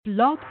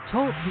Blog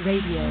Talk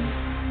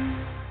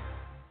Radio.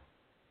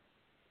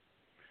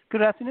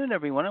 Good afternoon,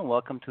 everyone, and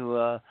welcome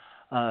to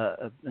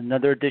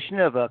another edition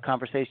of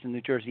Conversation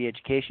New Jersey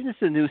Education. This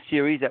is a new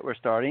series that we're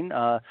starting,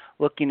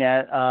 looking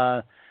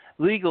at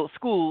legal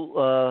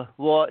school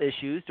law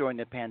issues during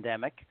the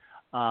pandemic.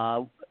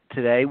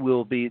 Today,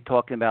 we'll be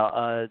talking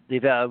about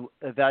the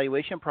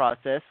evaluation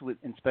process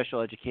in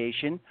special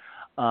education.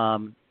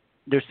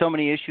 There's so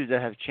many issues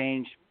that have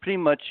changed pretty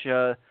much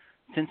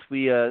since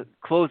we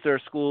closed our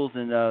schools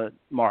in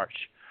March.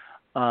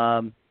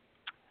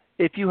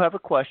 If you have a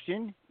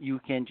question, you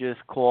can just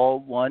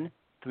call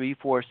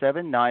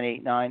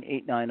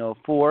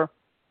 1-347-989-8904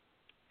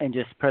 and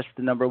just press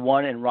the number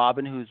 1, and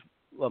Robin, who's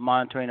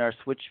monitoring our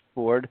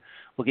switchboard,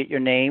 will get your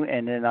name,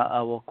 and then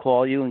I will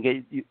call you and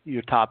get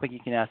your topic. You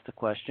can ask the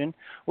question.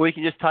 Or you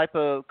can just type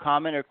a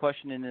comment or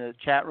question in the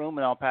chat room,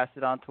 and I'll pass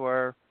it on to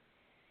our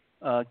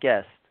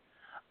guest.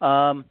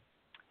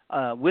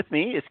 With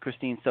me is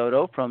Christine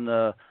Soto from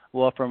the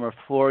law firm of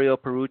Florio,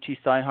 Perrucci,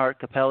 Steinhardt,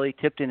 Capelli,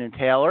 Tipton and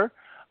Taylor.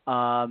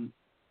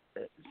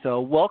 So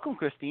welcome,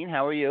 Christine.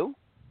 How are you?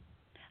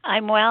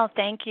 I'm well.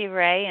 Thank you,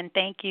 Ray, and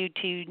thank you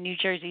to New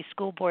Jersey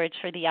School Boards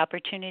for the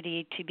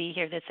opportunity to be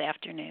here this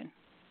afternoon.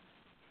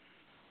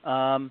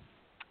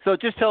 So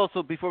just tell us,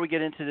 before we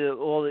get into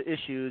all the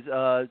issues,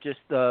 just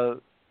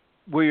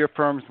where your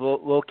firm's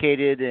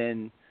located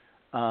and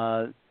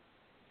a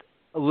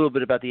little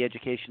bit about the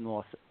education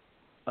law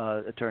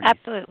attorney.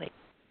 Absolutely.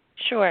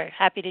 Sure.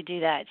 Happy to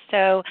do that.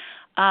 So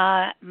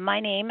my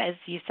name, as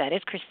you said,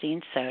 is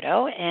Christine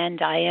Soto,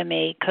 and I am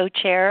a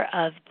co-chair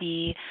of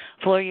the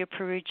Florio,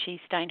 Perrucci,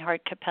 Steinhardt,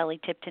 Capelli,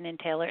 Tipton and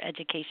Taylor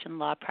education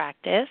law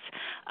practice.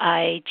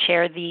 I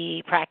chair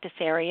the practice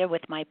area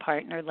with my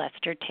partner,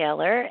 Lester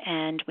Taylor,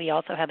 and we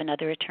also have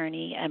another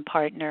attorney and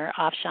partner,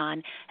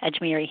 Afshan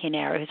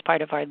Ajmiri-Hinera, who's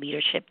part of our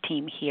leadership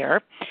team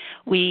here.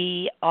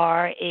 We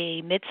are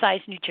a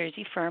mid-sized New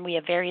Jersey firm. We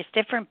have various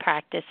different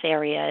practice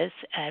areas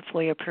at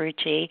Florio,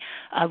 Perrucci,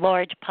 a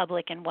large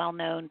public and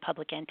well-known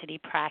public entity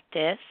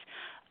practice.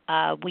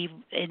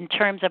 In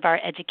terms of our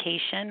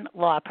education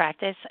law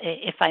practice,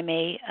 if I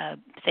may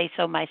say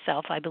so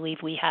myself, I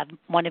believe we have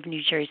one of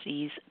New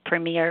Jersey's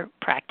premier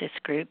practice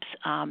groups,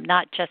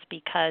 not just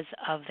because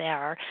of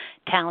their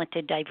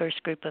talented, diverse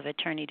group of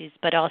attorneys,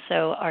 but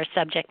also our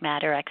subject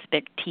matter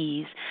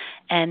expertise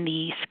and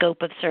the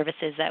scope of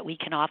services that we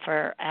can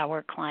offer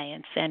our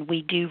clients. And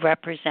we do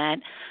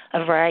represent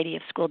a variety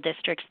of school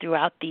districts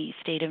throughout the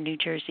state of New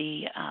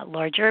Jersey,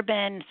 large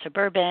urban,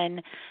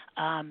 suburban,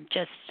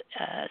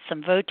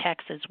 some VOTEX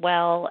as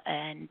well,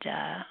 and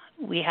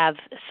we have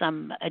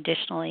some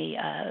additionally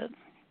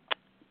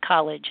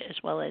college as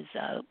well as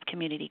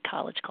community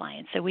college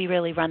clients. So we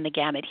really run the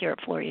gamut here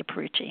at Florio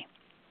Perrucci.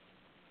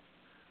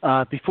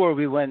 Before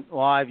we went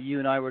live, you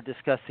and I were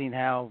discussing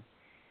how,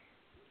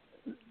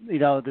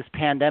 this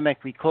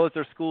pandemic, we closed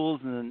our schools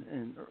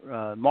in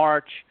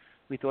March.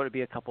 We thought it'd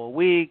be a couple of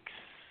weeks,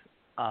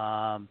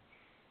 and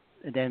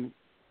then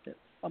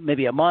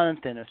maybe a month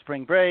and a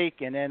spring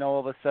break, and then all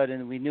of a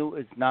sudden we knew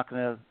it's not going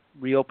to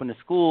reopen the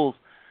schools.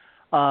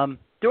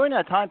 During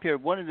that time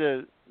period, one of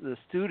the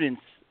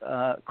students,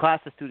 class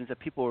of students that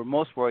people were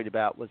most worried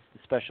about was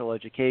the special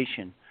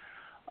education,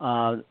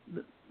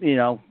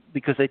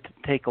 because they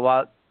take a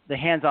lot, the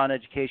hands-on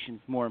education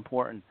is more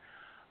important.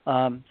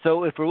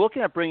 So if we're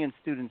looking at bringing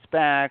students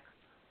back,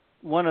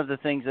 one of the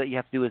things that you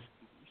have to do is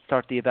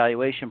start the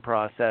evaluation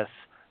process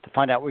to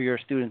find out where your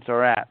students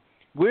are at.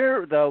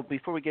 Though,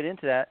 before we get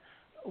into that,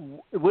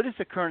 what is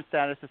the current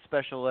status of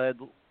special ed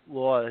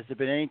law? Has there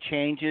been any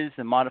changes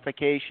and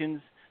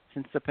modifications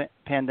since the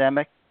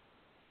pandemic?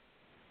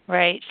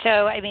 Right.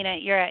 So,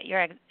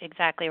 you're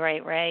exactly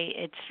right,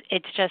 Ray.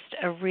 It's just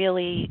a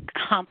really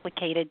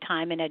complicated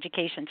time in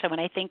education. So when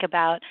I think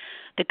about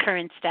the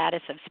current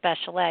status of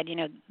special ed,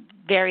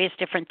 various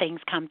different things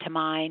come to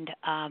mind.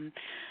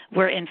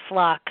 We're in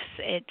flux.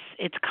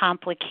 It's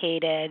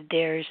complicated.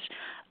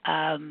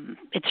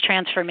 It's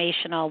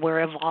transformational.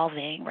 We're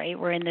evolving, right?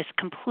 We're in this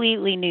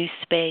completely new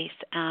space.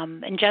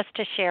 And just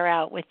to share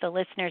out with the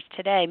listeners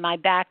today, my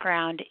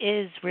background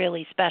is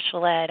really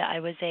special ed.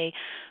 I was a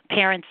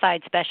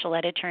parent-side special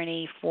ed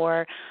attorney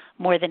for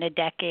more than a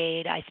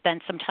decade. I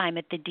spent some time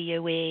at the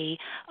DOE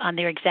on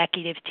their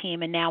executive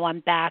team, and now I'm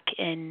back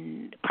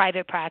in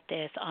private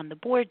practice on the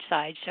board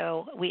side.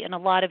 So and a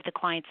lot of the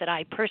clients that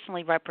I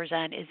personally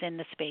represent is in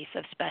the space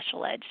of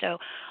special ed. So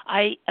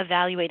I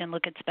evaluate and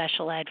look at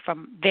special ed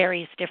from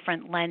various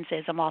different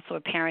lenses. I'm also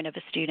a parent of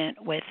a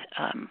student with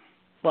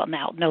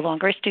now no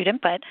longer a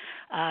student, but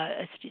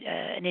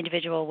an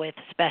individual with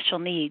special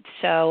needs.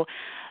 So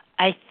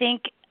I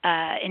think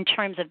in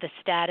terms of the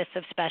status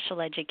of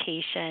special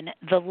education,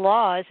 the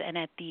laws, and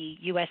at the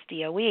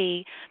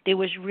USDOE, there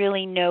was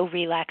really no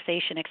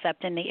relaxation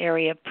except in the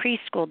area of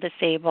preschool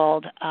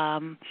disabled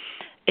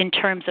in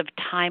terms of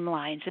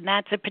timelines. And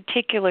that's a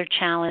particular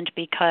challenge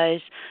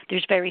because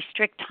there's very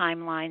strict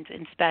timelines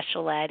in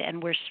special ed,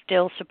 and we're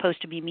still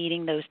supposed to be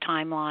meeting those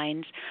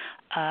timelines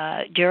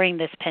during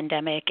this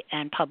pandemic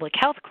and public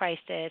health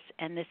crisis,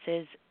 and this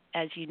is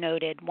as you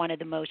noted, one of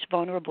the most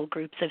vulnerable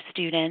groups of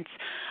students,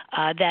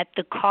 that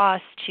the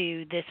cost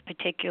to this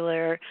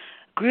particular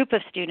group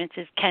of students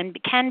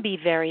can be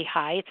very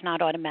high. It's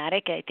not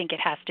automatic. I think it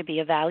has to be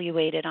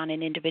evaluated on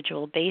an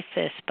individual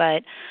basis,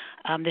 but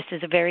this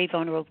is a very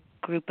vulnerable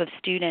group of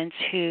students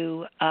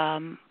who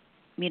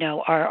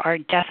are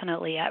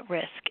definitely at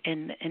risk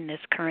in this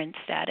current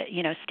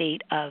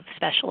state of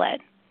special ed.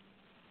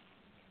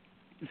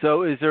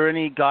 So is there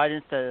any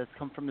guidance that has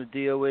come from the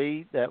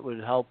DOE that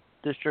would help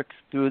districts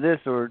through this,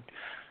 or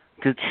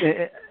cause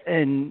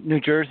in New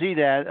Jersey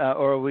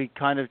or are we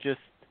kind of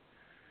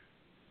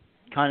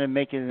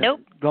making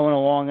Nope. going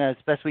along as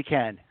best we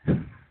can?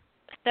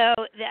 So,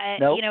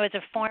 nope. As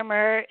a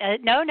former,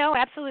 no,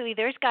 absolutely,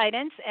 there's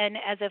guidance. And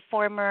as a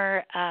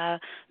former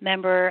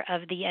member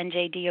of the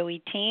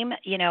NJDOE team,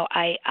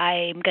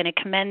 I'm going to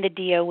commend the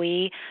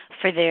DOE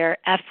for their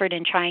effort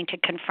in trying to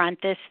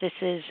confront this. This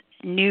is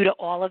new to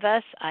all of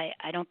us.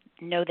 I don't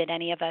know that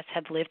any of us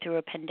have lived through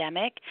a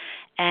pandemic,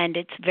 and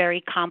it's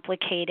very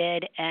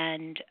complicated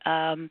and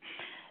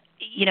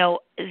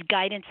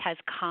guidance has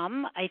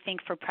come, I think,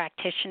 for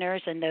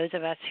practitioners and those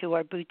of us who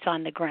are boots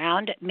on the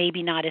ground,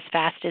 maybe not as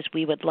fast as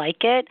we would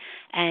like it,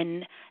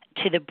 and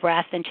to the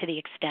breadth and to the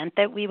extent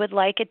that we would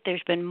like it.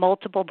 There's been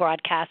multiple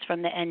broadcasts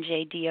from the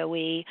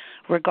NJDOE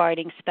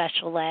regarding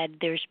special ed.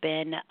 There's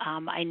been,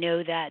 I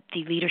know that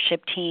the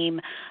leadership team,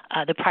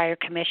 the prior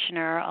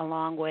commissioner,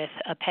 along with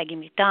Peggy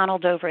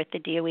McDonald over at the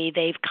DOE,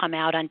 they've come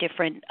out on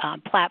different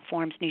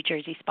platforms, New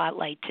Jersey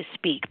Spotlight, to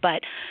speak.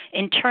 But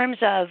in terms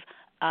of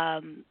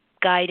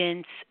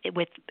guidance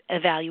with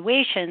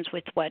evaluations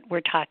with what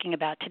we're talking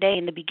about today.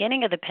 In the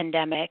beginning of the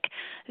pandemic,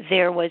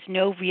 there was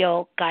no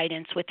real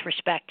guidance with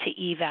respect to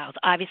evals.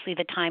 Obviously,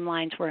 the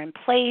timelines were in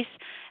place.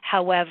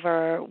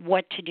 However,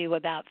 what to do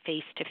about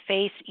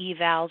face-to-face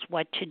evals,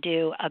 what to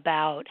do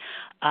about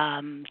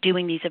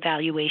doing these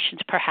evaluations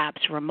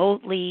perhaps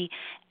remotely.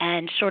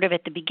 And sort of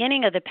at the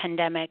beginning of the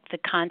pandemic, the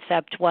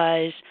concept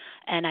was,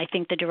 and I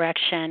think the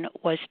direction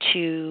was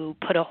to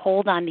put a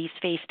hold on these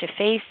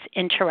face-to-face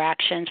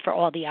interactions for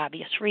all the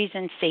obvious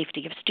reasons,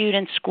 safety of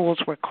students, schools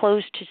were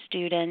closed to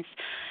students,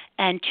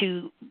 and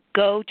to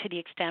go to the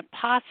extent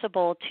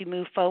possible to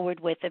move forward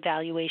with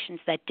evaluations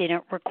that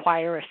didn't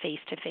require a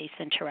face-to-face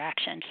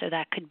interaction. So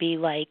that could be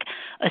like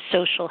a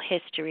social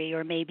history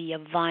or maybe a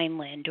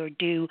Vineland or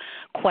do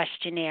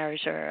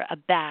questionnaires or a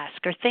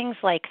Basque or things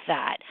like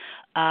that.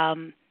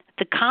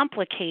 The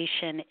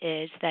complication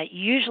is that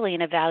usually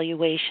an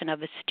evaluation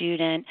of a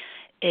student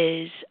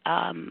is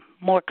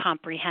more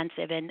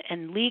comprehensive,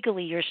 and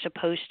legally you're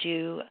supposed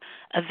to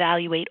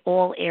evaluate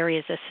all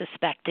areas of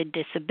suspected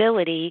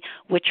disability,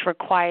 which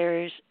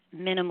requires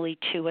minimally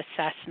 2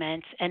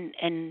 assessments,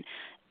 and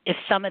if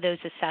some of those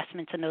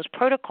assessments and those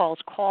protocols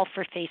call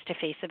for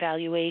face-to-face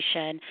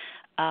evaluation,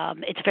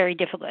 it's very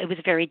difficult. It was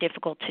very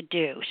difficult to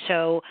do.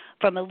 So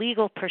from a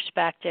legal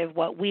perspective,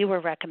 what we were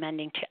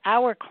recommending to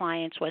our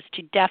clients was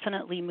to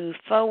definitely move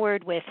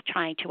forward with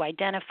trying to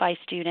identify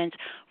students,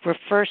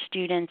 refer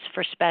students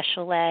for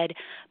special ed,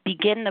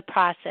 begin the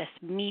process,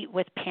 meet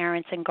with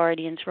parents and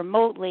guardians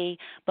remotely.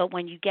 But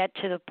when you get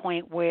to the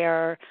point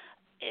where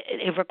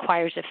it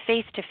requires a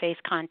face-to-face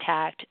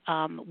contact,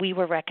 we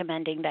were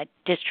recommending that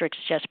districts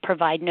just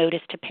provide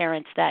notice to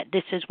parents that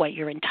this is what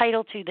you're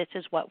entitled to, this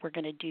is what we're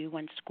going to do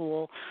when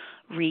school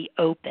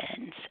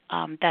reopens.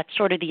 That's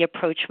sort of the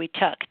approach we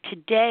took.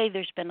 Today,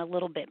 there's been a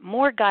little bit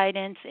more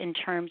guidance in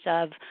terms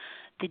of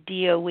the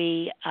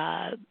DOE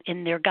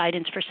in their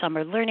guidance for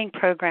summer learning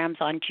programs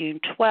on June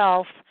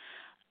 12th.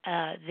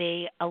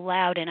 They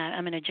allowed, and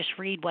I'm going to just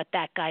read what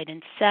that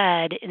guidance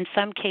said, in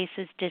some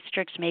cases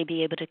districts may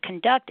be able to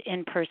conduct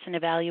in-person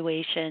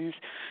evaluations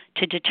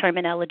to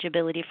determine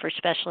eligibility for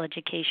special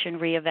education,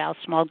 re-eval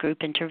small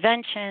group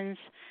interventions,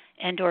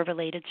 and or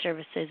related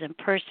services in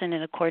person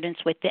in accordance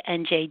with the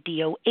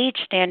NJDOE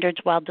standards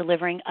while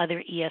delivering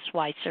other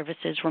ESY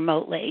services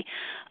remotely.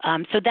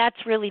 So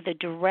that's really the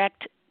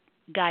direct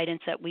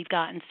guidance that we've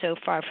gotten so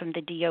far from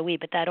the DOE,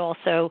 but that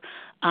also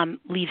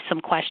leaves some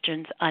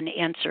questions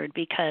unanswered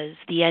because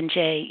the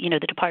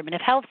the Department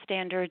of Health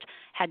standards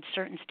had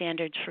certain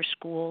standards for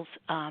schools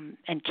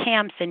and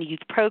camps and youth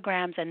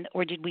programs,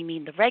 or did we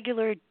mean the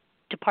regular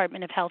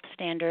Department of Health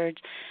standards?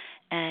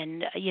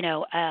 And,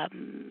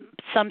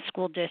 some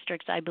school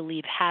districts, I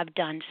believe, have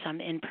done some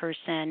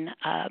in-person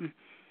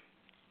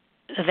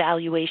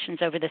evaluations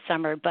over the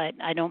summer, but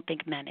I don't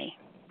think many.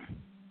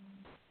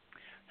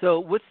 So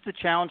what's the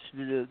challenge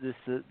to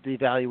the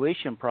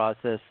evaluation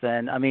process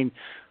then? I mean,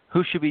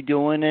 who should be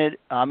doing it?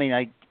 I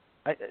mean,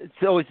 it's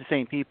always the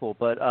same people,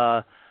 but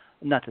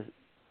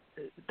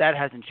that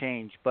hasn't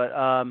changed. But,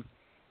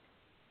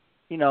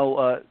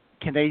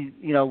 can they,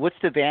 what's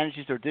the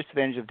advantages or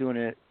disadvantages of doing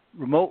it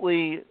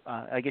remotely?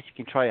 I guess you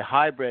can try a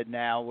hybrid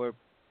now where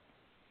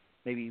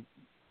maybe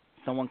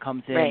someone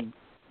comes in right.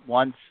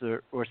 once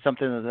or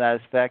something of that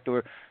effect,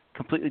 or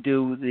completely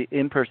do the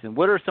in-person.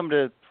 What are some of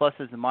the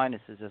pluses and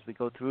minuses as we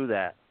go through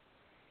that?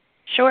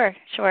 Sure.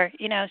 So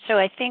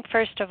I think,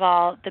 first of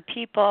all,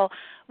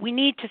 we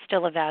need to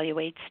still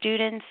evaluate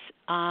students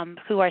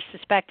who are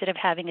suspected of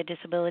having a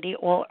disability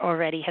or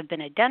already have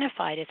been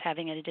identified as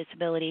having a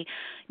disability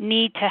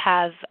need to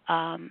have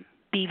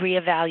be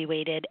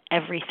reevaluated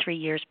every 3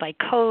 years by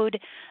code,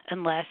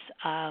 unless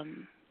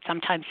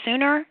sometimes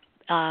sooner.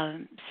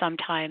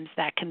 Sometimes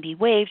that can be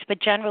waived, but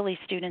generally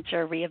students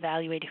are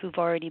reevaluated who've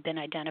already been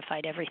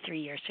identified every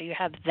 3 years. So you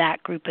have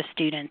that group of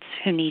students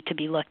who need to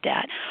be looked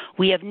at.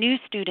 We have new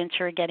students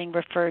who are getting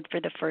referred for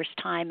the first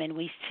time, and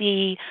we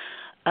see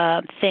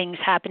things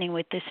happening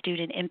with this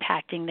student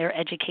impacting their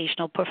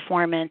educational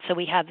performance. So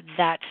we have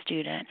that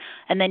student.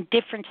 And then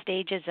different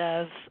stages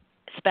of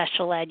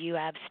special ed, you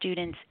have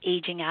students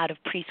aging out of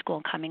preschool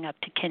and coming up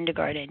to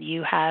kindergarten.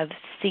 You have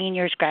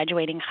seniors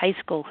graduating high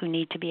school who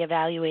need to be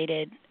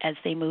evaluated as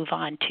they move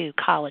on to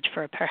college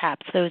for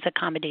perhaps those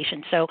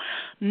accommodations. So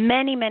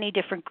many, many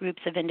different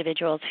groups of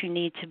individuals who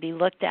need to be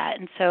looked at.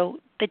 And so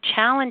the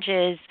challenge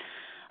is,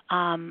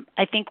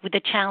 I think with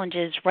the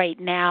challenges right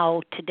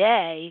now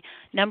today,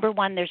 number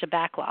one, there's a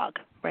backlog,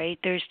 right?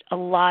 There's a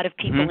lot of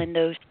people in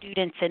those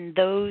students in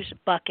those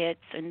buckets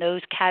and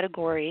those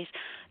categories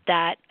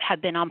that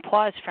have been on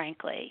pause,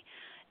 frankly.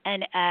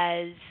 And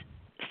as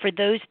for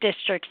those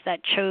districts that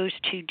chose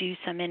to do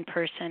some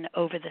in-person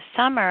over the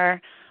summer,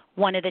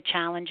 one of the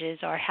challenges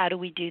are how do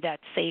we do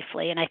that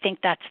safely? And I think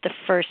that's the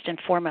first and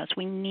foremost.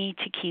 We need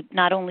to keep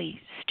not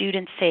only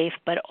students safe,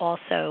 but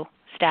also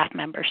staff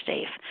members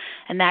safe.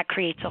 And that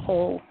creates a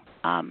whole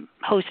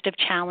host of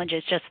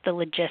challenges, just the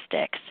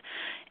logistics.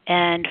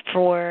 And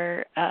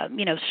for,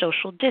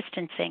 social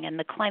distancing and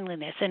the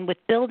cleanliness. And with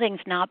buildings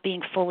not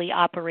being fully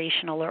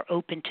operational or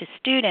open to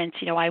students,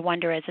 I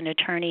wonder as an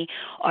attorney,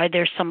 are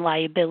there some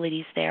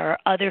liabilities there or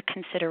other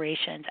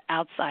considerations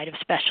outside of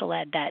special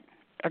ed that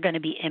are going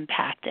to be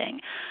impacting?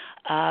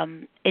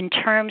 In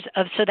terms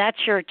of, so that's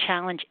your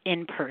challenge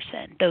in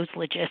person, those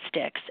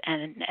logistics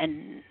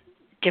and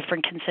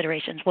different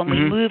considerations. When we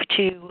move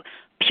to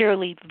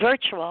purely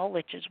virtual,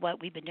 which is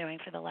what we've been doing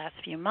for the last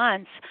few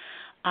months,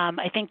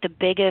 I think the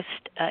biggest,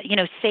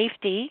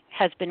 safety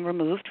has been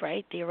removed,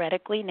 right?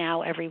 Theoretically,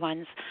 now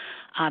everyone's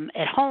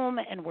at home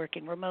and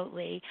working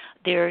remotely.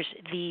 There's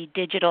the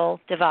digital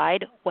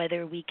divide,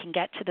 whether we can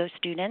get to those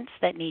students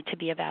that need to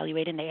be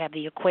evaluated and they have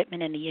the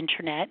equipment and the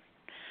internet.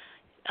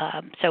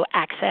 So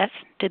access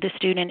to the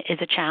student is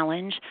a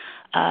challenge.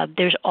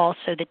 There's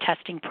also the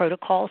testing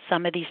protocol.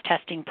 Some of these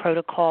testing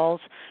protocols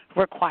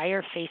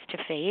require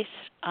face-to-face.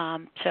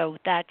 So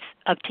that's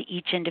up to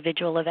each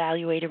individual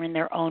evaluator in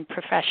their own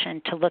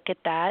profession to look at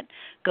that,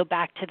 go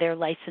back to their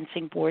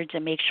licensing boards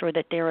and make sure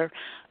that they're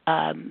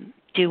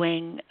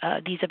doing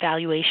these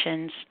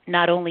evaluations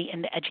not only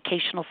in the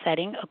educational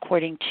setting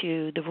according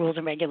to the rules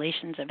and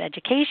regulations of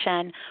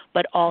education,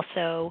 but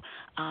also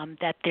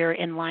that they're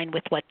in line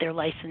with what their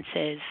license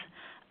is.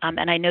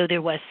 And I know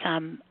there was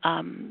some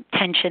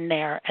tension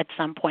there at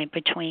some point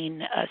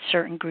between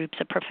certain groups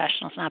of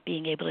professionals not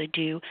being able to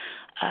do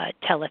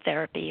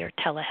teletherapy or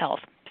telehealth.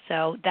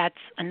 So that's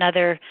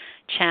another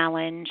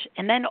challenge.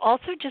 And then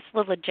also just the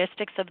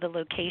logistics of the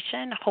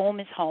location. Home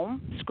is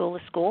home, school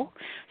is school.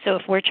 So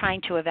if we're trying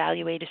to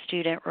evaluate a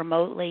student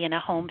remotely in a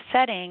home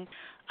setting,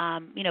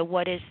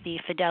 what is the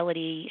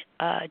fidelity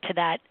to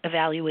that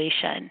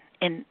evaluation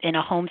in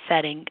a home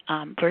setting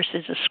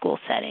versus a school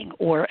setting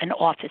or an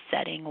office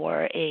setting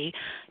or a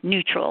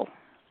neutral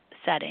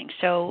setting?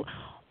 So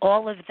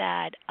all of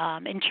that,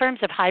 in terms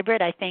of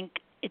hybrid, I think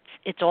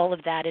it's all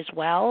of that as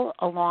well,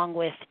 along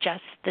with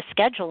just the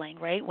scheduling,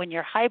 right? When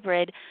you're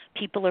hybrid,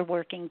 people are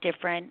working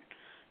different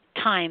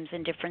times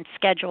and different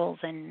schedules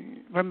and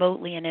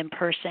remotely and in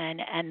person,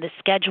 and the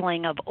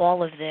scheduling of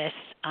all of this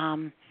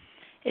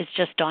is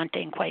just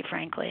daunting, quite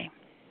frankly.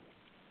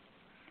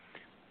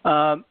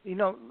 As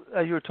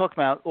you were talking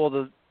about all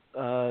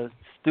the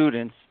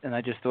students, and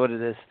I just thought of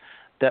this,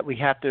 that we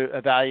have to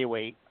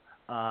evaluate,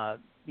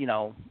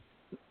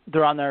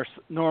 they're on their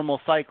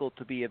normal cycle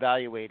to be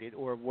evaluated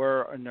or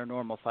were in their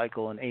normal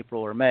cycle in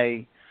April or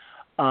May.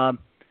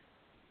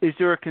 Is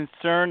there a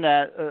concern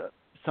that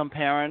some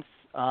parents,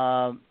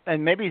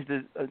 and maybe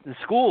the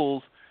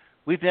schools,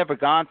 we've never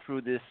gone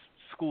through this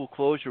school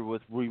closure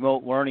with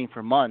remote learning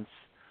for months.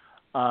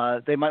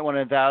 They might want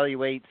to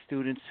evaluate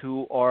students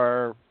who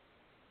are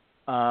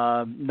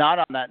not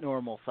on that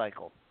normal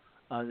cycle.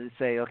 To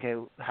say, okay,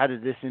 how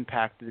did this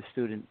impact the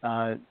student?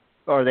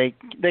 Or they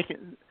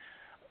can.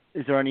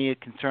 Is there any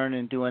concern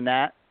in doing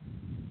that?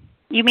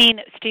 You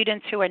mean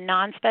students who are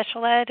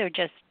non-special ed, or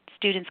just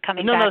students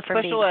coming back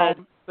from being home? No,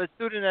 special ed. But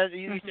student ed,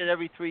 you said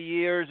every 3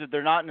 years, or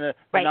they're not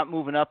they're not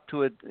moving up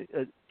to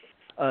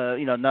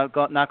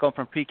not going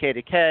from pre-K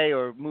to K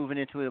or moving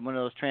into one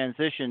of those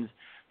transitions.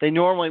 They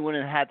normally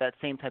wouldn't have had that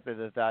same type of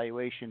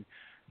evaluation,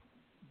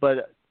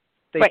 but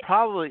they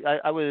probably,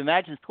 I would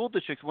imagine, school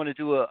districts want to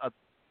do I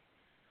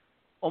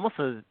don't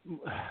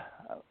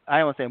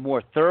want to say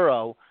more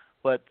thorough,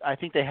 but I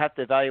think they have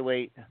to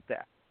evaluate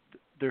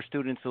their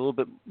students a little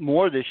bit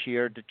more this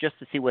year just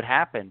to see what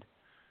happened.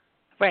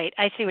 Right.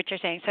 I see what you're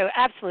saying. So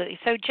absolutely.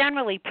 So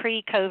generally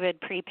pre-COVID,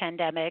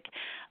 pre-pandemic,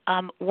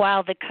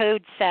 while the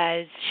code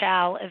says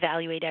shall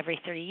evaluate every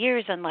 3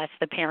 years unless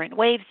the parent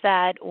waives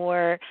that,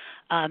 or,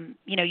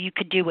 you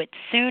could do it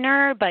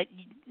sooner, but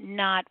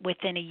not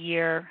within a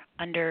year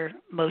under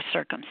most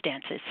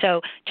circumstances. So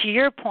to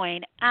your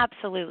point,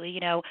 absolutely,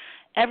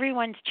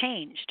 everyone's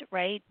changed,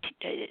 right?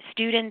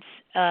 Students'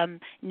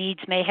 needs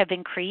may have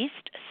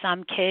increased.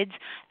 Some kids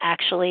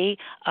actually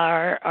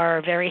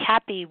are very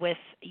happy with,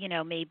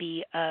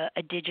 maybe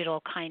a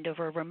digital kind of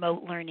a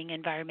remote learning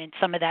environment.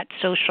 Some of that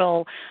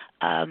social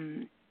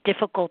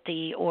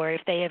difficulty, or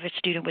if they have a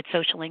student with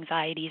social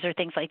anxieties or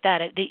things like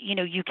that,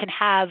 you can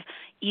have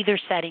either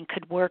setting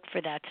could work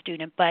for that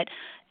student. But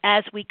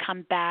as we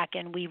come back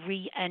and we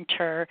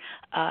re-enter,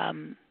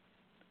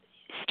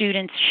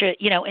 students should,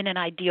 in an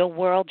ideal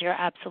world, you're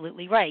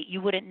absolutely right. You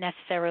wouldn't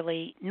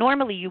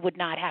normally you would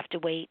not have to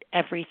wait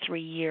every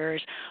 3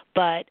 years,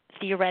 but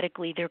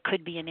theoretically there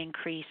could be an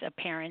increase of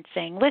parents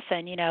saying,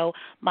 listen,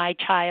 my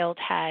child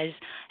has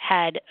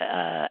had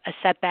a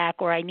setback,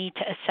 or I need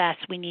to assess,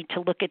 we need to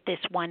look at this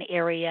one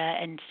area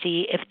and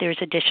see if there's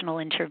additional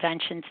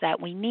interventions that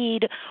we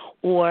need,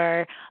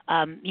 or,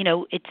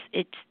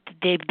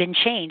 they've been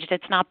changed.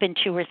 It's not been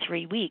 2 or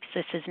 3 weeks.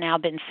 This has now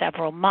been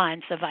several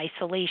months of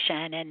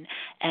isolation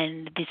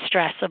and the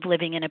stress of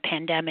living in a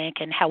pandemic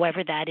and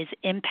however that is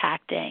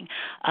impacting.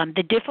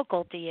 The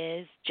difficulty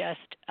is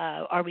just,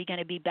 are we going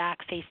to be back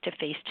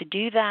face-to-face to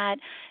do that?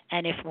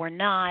 And if we're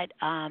not,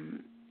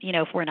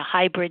 if we're in a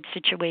hybrid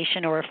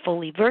situation or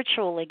fully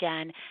virtual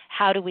again,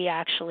 how do we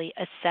actually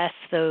assess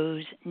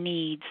those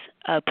needs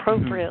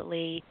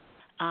appropriately?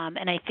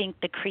 And I think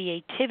the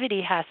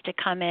creativity has to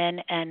come in,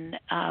 and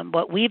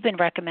what we've been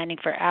recommending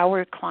for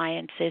our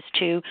clients is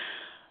to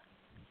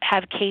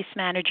have case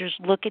managers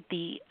look at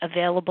the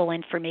available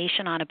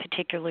information on a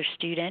particular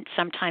student.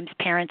 Sometimes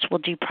parents will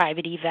do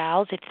private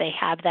evals if they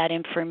have that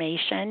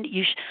information.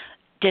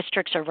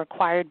 Districts are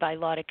required by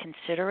law to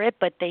consider it,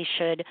 but they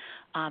should,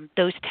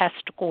 those test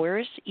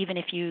scores, even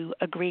if you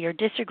agree or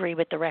disagree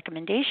with the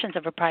recommendations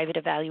of a private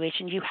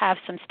evaluation, you have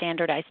some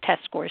standardized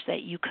test scores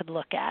that you could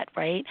look at,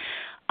 right?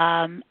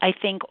 I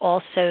think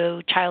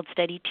also child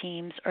study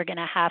teams are going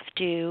to have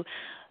to,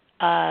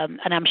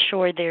 and I'm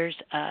sure there's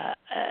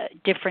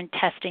different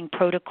testing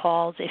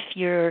protocols. If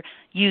you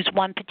use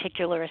one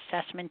particular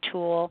assessment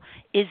tool,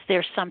 is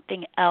there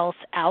something else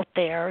out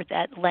there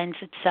that lends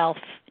itself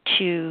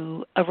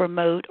to a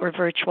remote or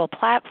virtual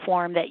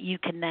platform that you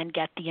can then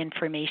get the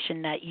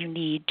information that you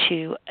need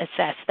to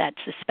assess that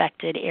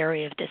suspected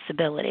area of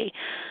disability?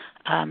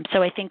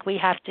 So I think we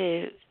have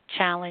to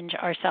challenge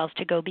ourselves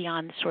to go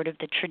beyond sort of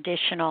the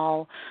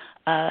traditional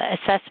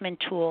assessment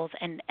tools,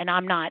 and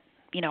I'm not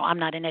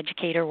an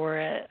educator or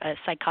a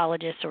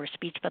psychologist or a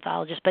speech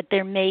pathologist, but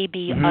there may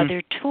be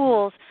other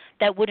tools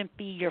that wouldn't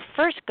be your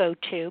first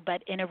go-to,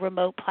 but in a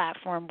remote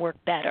platform work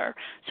better.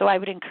 So I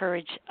would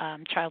encourage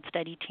child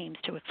study teams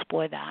to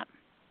explore that.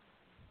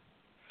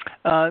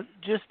 The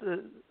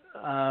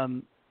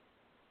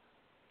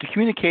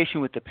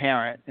communication with the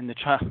parent and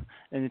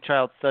the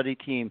child study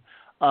team.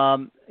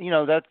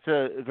 That's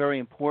a very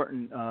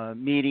important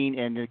meeting,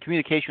 and the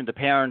communication with the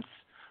parents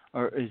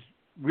is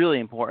really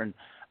important.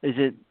 Is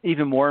it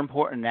even more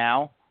important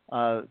now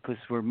because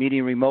we're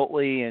meeting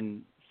remotely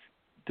and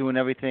doing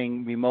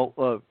everything remote?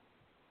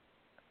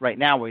 Right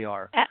now we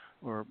are,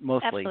 or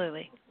mostly.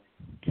 Absolutely.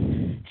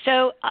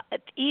 So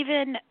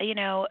even,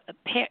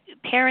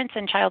 parents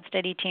and child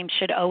study teams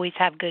should always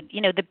have good,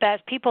 the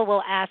best. People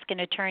will ask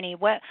an attorney,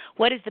 what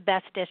is the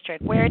best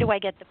district? Where do I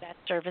get the best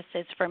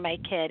services for my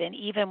kid? And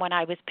even when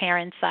I was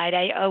parent side,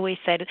 I always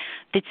said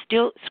the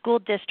school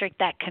district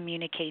that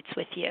communicates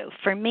with you.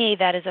 For me,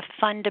 that is a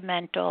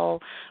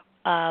fundamental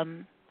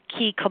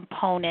key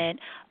component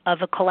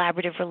of a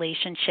collaborative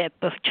relationship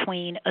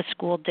between a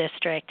school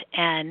district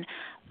and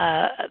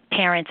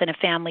parents and a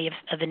family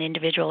of an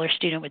individual or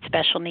student with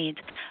special needs.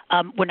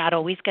 We're not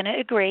always going to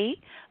agree.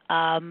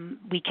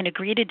 We can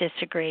agree to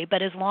disagree,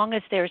 but as long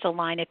as there's a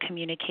line of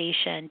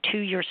communication to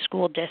your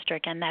school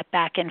district and that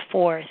back and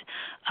forth,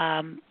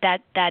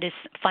 that is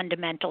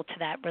fundamental to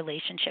that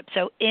relationship.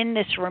 So in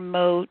this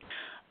remote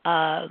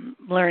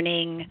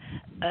learning,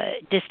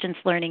 distance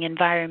learning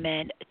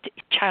environment,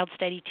 child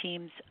study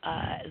teams,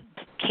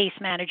 case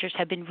managers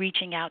have been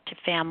reaching out to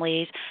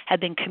families, have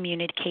been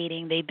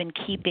communicating. They've been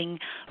keeping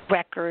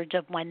records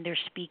of when they're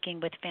speaking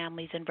with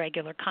families in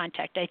regular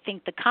contact. I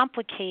think the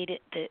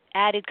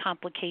added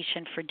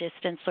complication for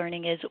distance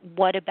learning is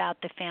what about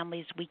the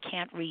families we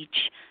can't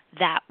reach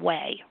that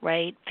way,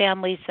 right?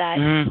 Families that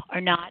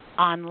are not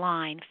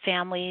online,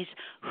 families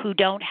who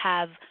don't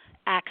have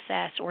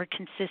access or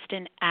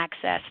consistent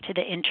access to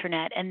the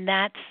internet. And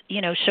that's,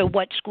 so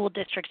what school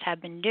districts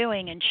have been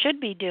doing and should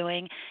be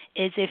doing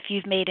is if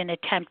you've made an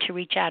attempt to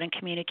reach out and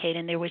communicate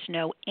and there was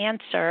no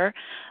answer,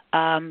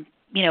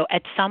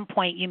 at some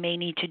point you may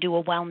need to do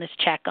a wellness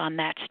check on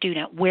that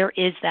student. Where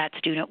is that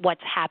student?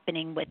 What's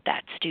happening with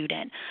that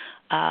student?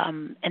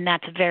 And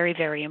that's very,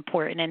 very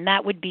important. And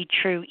that would be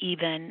true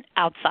even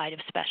outside of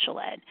special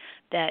ed,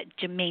 that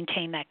to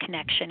maintain that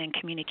connection and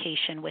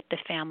communication with the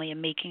family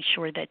and making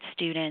sure that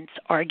students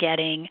are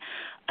getting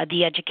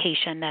the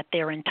education that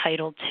they're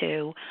entitled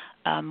to,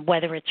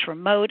 whether it's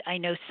remote. I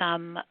know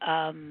some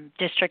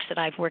districts that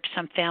I've worked,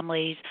 some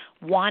families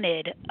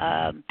wanted,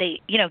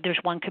 there's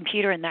one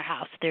computer in their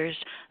house, there's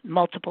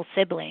multiple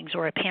siblings,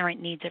 or a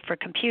parent needs it for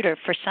computer.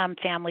 For some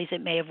families,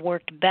 it may have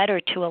worked better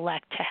to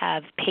elect to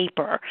have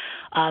paper.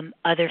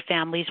 Other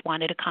families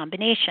wanted a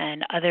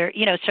combination.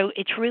 So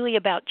it's really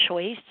about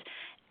choice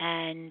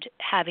and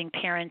having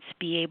parents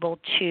be able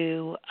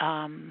to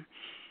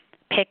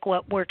pick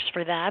what works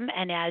for them,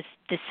 and as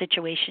the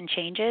situation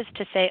changes,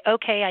 to say,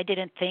 okay, I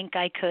didn't think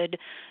I could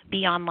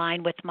be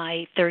online with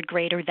my third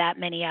grader that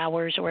many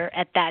hours or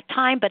at that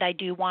time, but I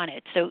do want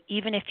it. So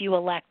even if you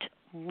elect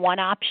one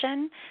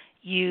option,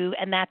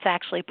 and that's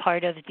actually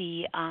part of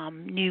the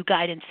new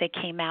guidance that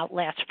came out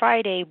last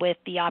Friday with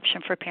the option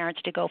for parents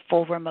to go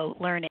full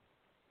remote learning.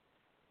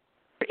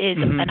 Is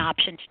an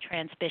option to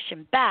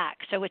transition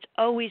back. So it's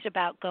always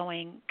about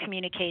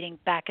communicating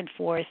back and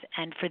forth,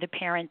 and for the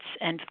parents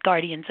and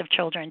guardians of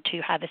children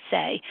to have a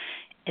say,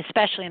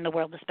 especially in the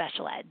world of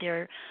special ed.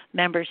 They're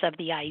members of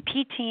the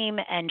IEP team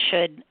and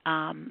should,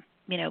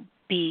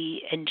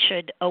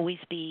 should always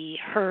be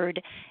heard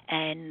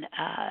and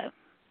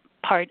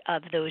part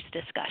of those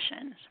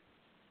discussions.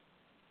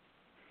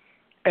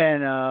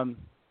 And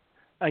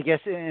I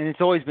guess, and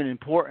it's always been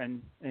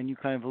important, and you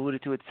kind of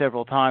alluded to it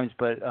several times,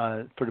 but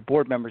for the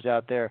board members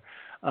out there,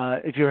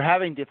 if you're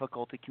having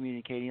difficulty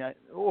communicating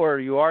or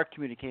you are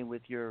communicating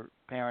with your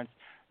parents,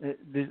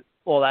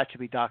 all that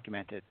should be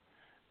documented.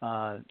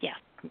 Yeah.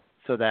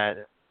 So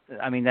that,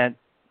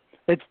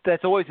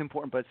 that's always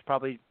important, but it's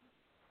probably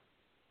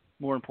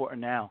more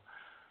important now.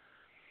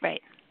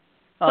 Right.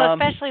 Well,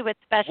 especially with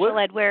special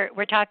ed,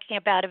 we're talking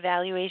about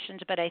evaluations,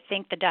 but I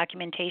think the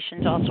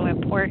documentation is also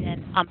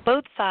important on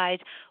both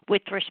sides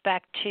with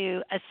respect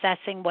to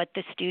assessing what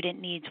the student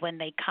needs when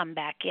they come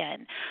back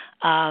in.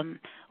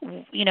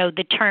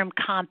 The term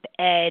comp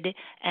ed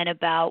and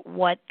about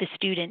what the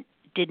student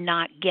did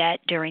not get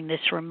during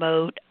this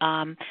remote.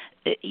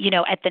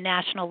 At the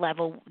national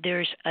level,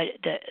 there's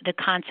the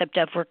concept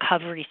of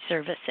recovery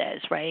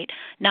services, right?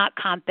 Not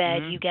comp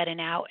ed, you get an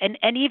out.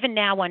 And even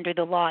now under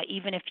the law,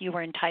 even if you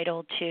were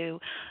entitled to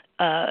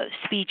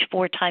speech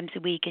 4 times a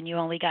week and you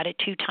only got it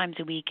 2 times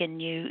a week, and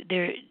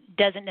there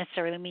doesn't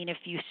necessarily mean if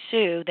you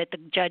sue that the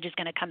judge is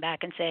going to come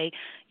back and say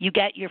you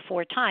get your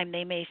 4 time.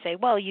 They may say,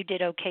 well, you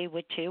did okay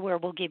with 2, or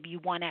we'll give you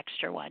 1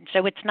 extra one.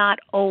 So it's not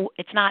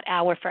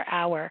hour for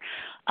hour.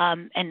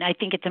 And I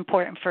think it's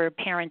important for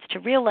parents to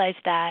realize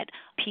that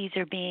Ps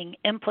are being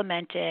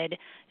implemented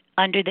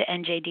under the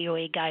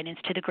NJDOE guidance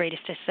to the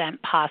greatest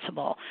extent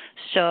possible.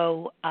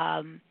 So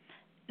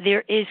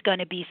there is going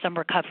to be some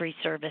recovery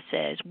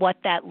services. What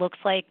that looks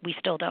like, we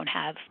still don't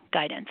have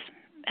guidance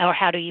or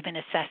how to even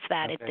assess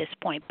that at this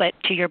point. But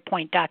to your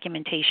point,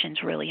 documentation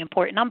is really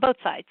important on both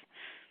sides.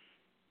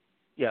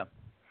 Yeah.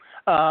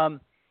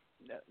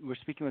 We're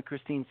speaking with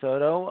Christine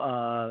Soto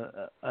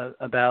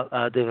about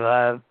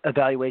the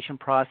evaluation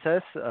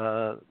process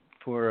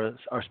for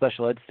our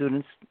special ed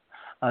students.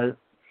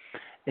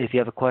 If you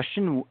have a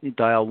question,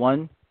 dial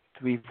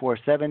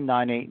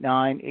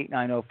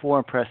 1-347-989-8904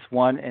 and press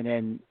 1, and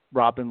then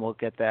Robin will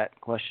get that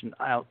question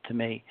out to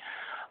me.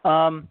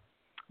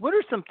 What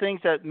are some things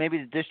that maybe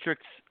the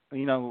districts,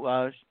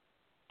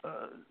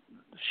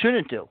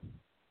 shouldn't do?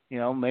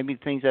 Maybe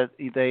things that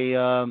they,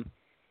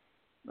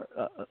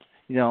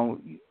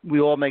 we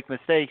all make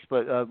mistakes,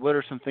 but what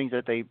are some things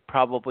that they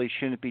probably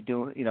shouldn't be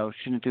doing,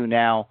 shouldn't do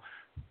now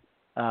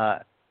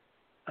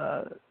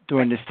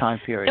during this time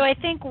period? So I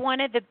think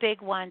one of the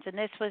big ones, and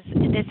this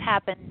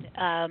happened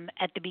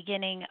at the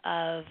beginning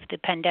of the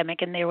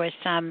pandemic, and there was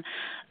some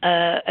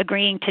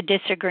agreeing to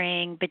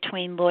disagreeing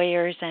between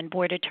lawyers and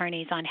board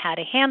attorneys on how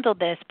to handle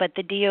this, but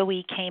the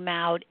DOE came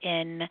out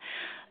in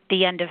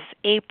the end of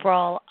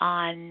April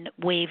on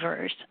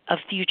waivers of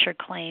future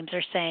claims,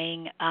 or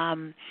saying,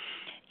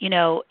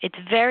 it's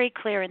very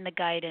clear in the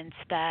guidance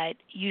that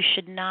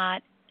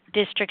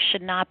districts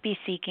should not be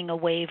seeking a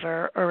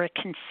waiver or a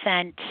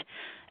consent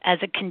as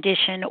a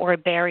condition or a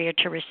barrier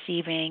to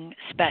receiving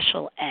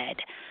special ed.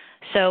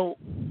 So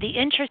the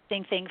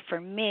interesting thing for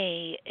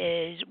me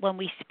is when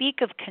we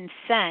speak of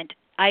consent,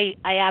 I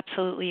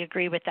absolutely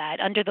agree with that.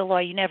 Under the law,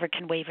 you never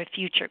can waive a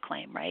future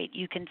claim, right?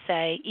 You can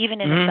say, even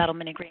in a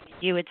settlement agreement,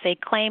 you would say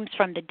claims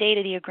from the date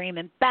of the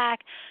agreement back.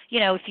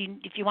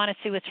 If you want to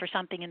sue us for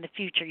something in the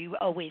future, you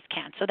always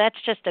can. So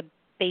that's just a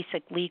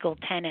basic legal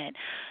tenet.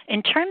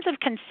 In terms of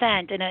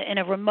consent in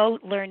a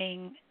remote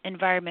learning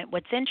environment,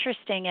 what's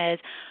interesting is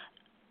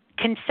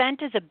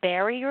consent is a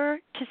barrier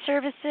to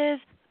services,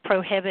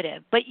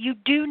 prohibitive, but you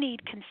do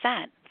need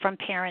consent from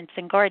parents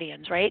and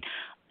guardians, right?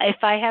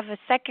 If I have a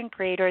second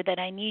grader that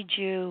I need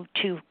you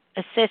to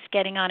assist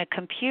getting on a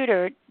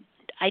computer,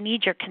 I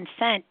need your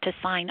consent to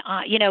sign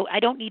on. I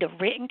don't need a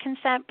written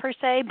consent per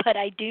se, but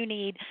I do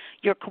need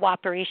your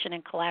cooperation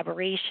and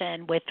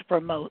collaboration with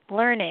remote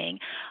learning.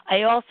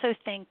 I also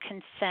think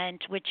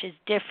consent, which is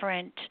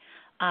different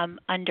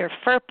under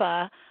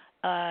FERPA,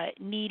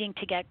 needing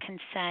to get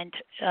consent,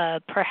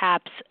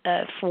 perhaps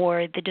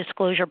for the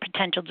disclosure,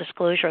 potential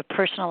disclosure of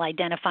personal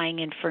identifying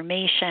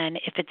information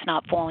if it's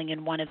not falling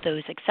in one of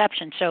those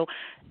exceptions. So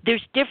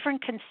there's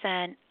different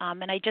consent,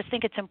 and I just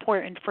think it's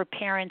important for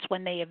parents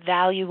when they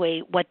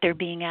evaluate what they're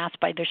being asked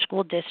by their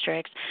school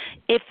districts.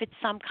 If it's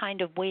some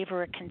kind of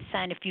waiver or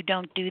consent, if you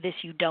don't do this,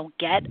 you don't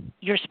get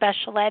your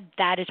special ed,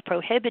 that is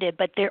prohibited.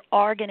 But there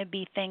are going to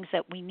be things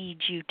that we need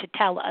you to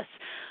tell us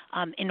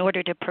in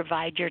order to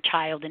provide your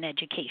child an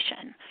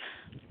education.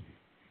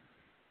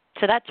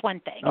 So that's one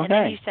thing. Okay. And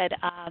then you said,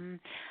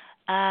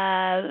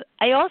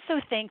 I also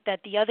think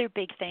that the other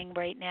big thing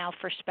right now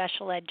for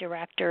special ed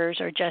directors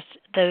or just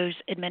those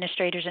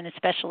administrators in a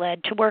special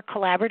ed to work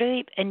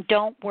collaboratively and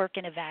don't work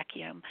in a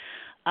vacuum.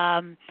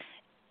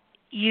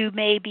 You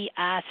may be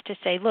asked to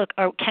say, look,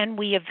 can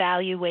we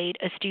evaluate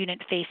a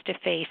student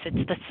face-to-face?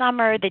 It's the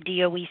summer. The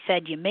DOE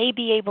said you may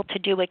be able to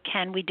do it.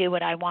 Can we do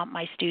it? I want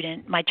my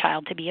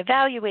child to be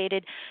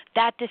evaluated.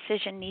 That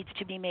decision needs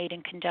to be made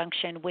in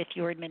conjunction with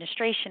your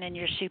administration and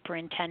your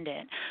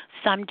superintendent.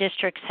 Some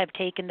districts have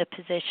taken the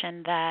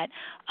position that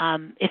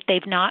if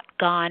they've not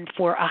gone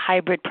for a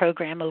hybrid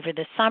program over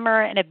the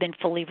summer and have been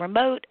fully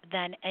remote,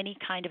 then any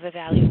kind of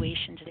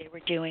evaluations they were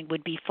doing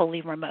would be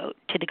fully remote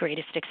to the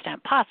greatest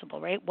extent possible,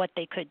 right? What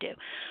they could do.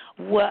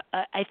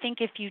 I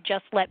think if you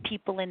just let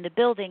people in the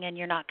building and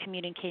you're not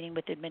communicating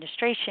with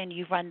administration,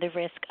 you run the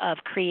risk of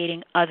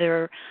creating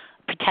other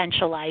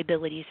potential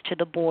liabilities to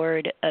the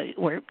board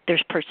where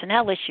there's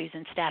personnel issues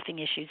and staffing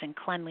issues and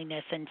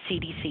cleanliness and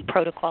CDC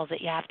protocols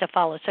that you have to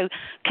follow. So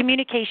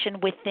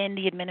communication within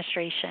the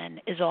administration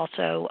is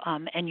also,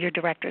 and your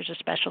directors of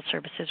special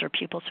services or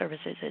pupil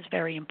services is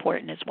very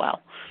important as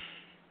well.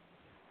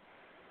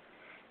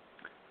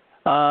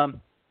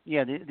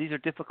 Yeah, these are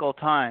difficult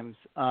times.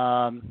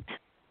 And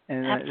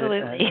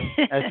absolutely.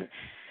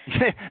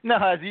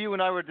 As you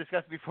and I were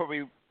discussing before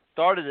we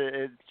started it,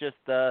 it's just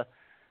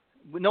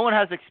no one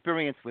has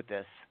experience with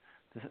this,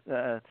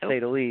 to say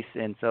the least.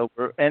 And so,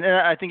 and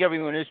I think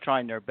everyone is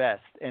trying their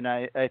best, and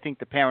I think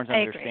the parents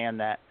understand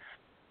that.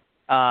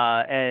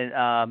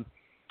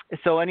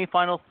 So, any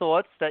final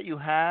thoughts that you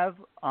have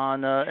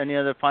on any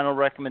other final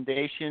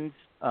recommendations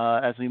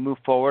as we move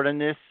forward in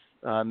this,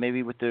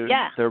 maybe with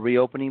the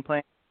reopening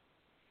plan?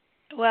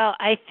 Well,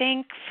 I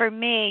think for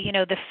me,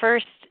 the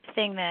first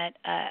thing that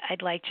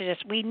I'd like to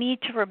we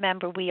need to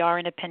remember we are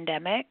in a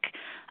pandemic.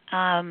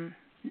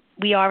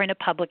 We are in a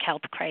public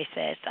health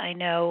crisis. I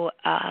know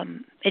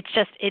it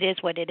is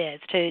what it is.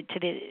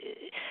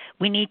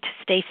 We need to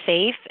stay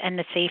safe, and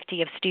the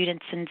safety of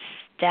students and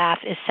staff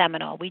is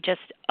seminal. We just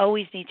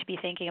always need to be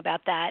thinking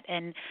about that.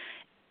 And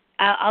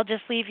I'll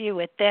just leave you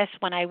with this.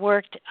 When I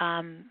worked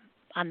on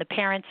the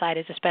parent side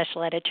as a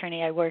special ed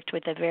attorney, I worked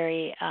with a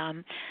very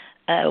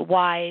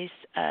wise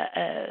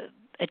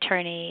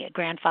attorney,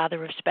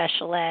 grandfather of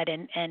special ed,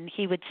 and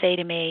he would say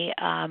to me,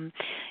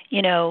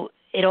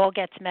 it all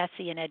gets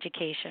messy in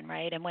education,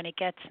 right? And when it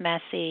gets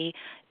messy,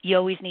 you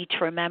always need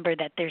to remember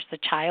that there's the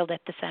child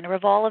at the center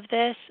of all of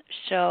this.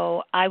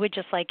 So I would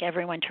just like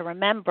everyone to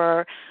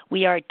remember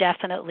we are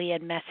definitely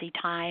at messy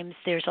times.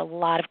 There's a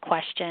lot of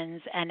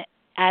questions, and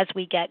as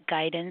we get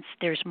guidance,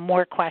 there's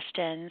more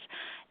questions.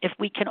 If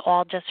we can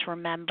all just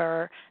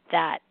remember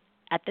that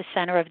at the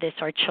center of this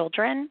are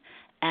children,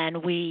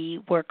 and we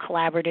work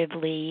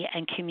collaboratively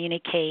and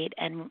communicate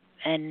and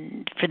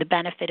for the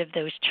benefit of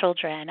those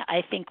children,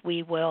 I think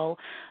we will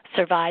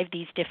survive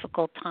these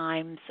difficult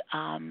times.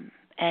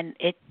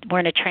 We're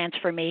in a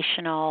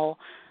transformational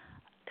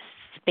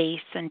space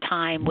and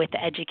time with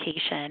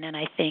education, and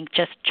I think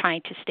just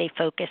trying to stay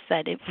focused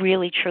that it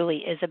really, truly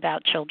is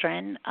about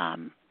children,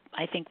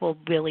 I think will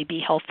really be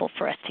helpful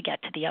for us to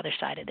get to the other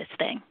side of this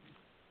thing.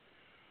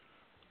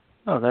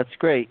 Oh, that's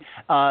great.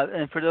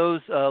 And for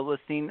those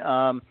listening,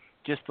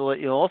 just to let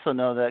you also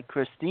know that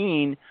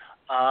Christine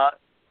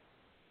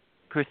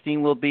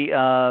will be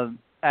at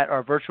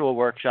our virtual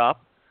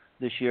workshop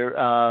this year.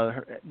 I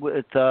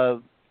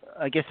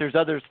guess there's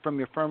others from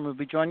your firm who will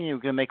be joining you. You're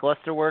going to make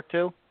Lester work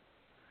too?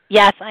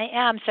 Yes, I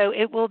am. So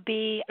it will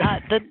be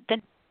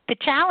the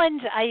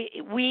challenge.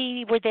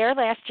 We were there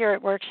last year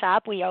at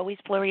workshop.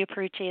 Florio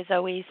Perrucci is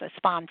always a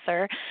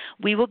sponsor.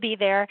 We will be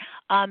there.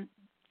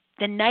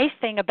 The nice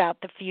thing about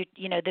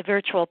the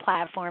virtual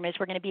platform is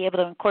we're going to be able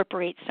to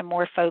incorporate some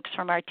more folks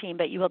from our team,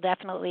 but you will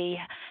definitely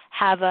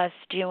have us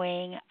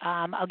doing,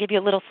 I'll give you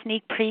a little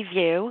sneak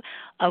preview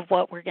of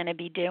what we're going to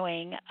be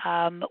doing.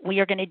 We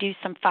are going to do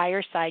some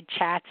fireside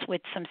chats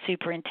with some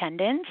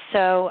superintendents.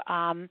 So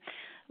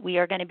we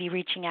are going to be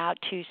reaching out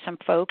to some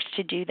folks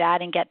to do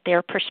that and get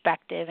their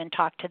perspective and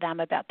talk to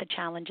them about the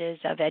challenges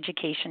of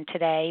education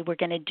today. We're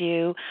going to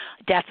do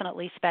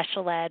definitely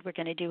special ed. We're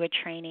going to do a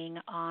training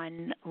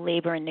on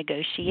labor and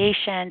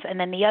negotiations. And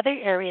then the other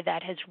area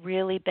that has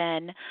really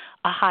been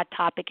a hot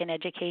topic in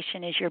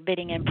education is your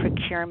bidding and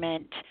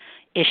procurement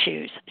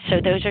issues. So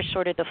those are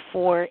sort of the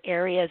four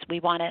areas we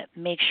want to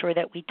make sure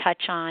that we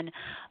touch on.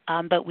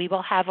 But we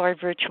will have our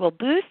virtual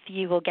booth.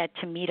 You will get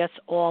to meet us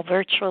all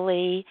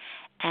virtually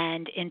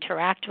and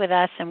interact with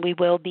us, and we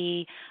will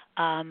be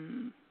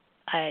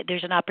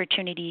there's an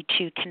opportunity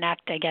to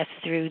connect, I guess,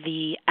 through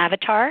the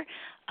avatar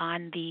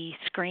on the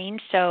screen.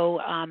 So,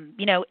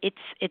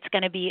 it's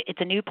going to be,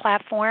 it's a new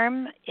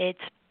platform.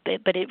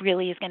 But it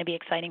really is going to be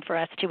exciting for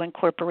us to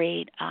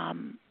incorporate,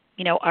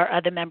 our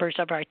other members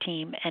of our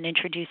team and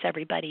introduce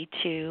everybody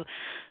to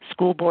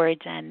school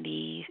boards and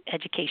the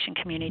education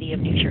community of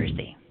New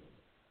Jersey.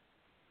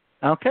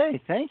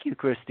 Okay, thank you,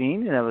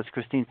 Christine. That was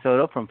Christine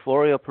Soto from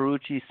Florio,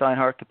 Perrucci,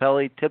 Steinhardt,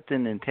 Capelli,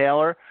 Tipton, and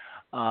Taylor.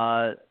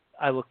 I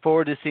look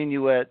forward to seeing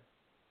you at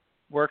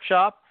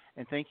workshop,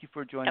 and thank you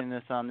for joining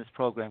us on this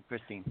program,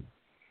 Christine.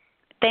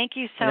 Thank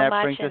you so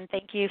much, and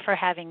thank you for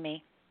having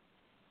me.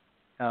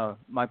 Oh,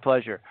 my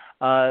pleasure.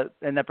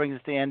 And that brings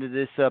us to the end of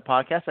this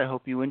podcast. I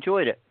hope you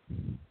enjoyed it,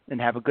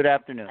 and have a good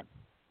afternoon.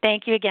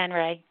 Thank you again,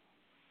 Ray.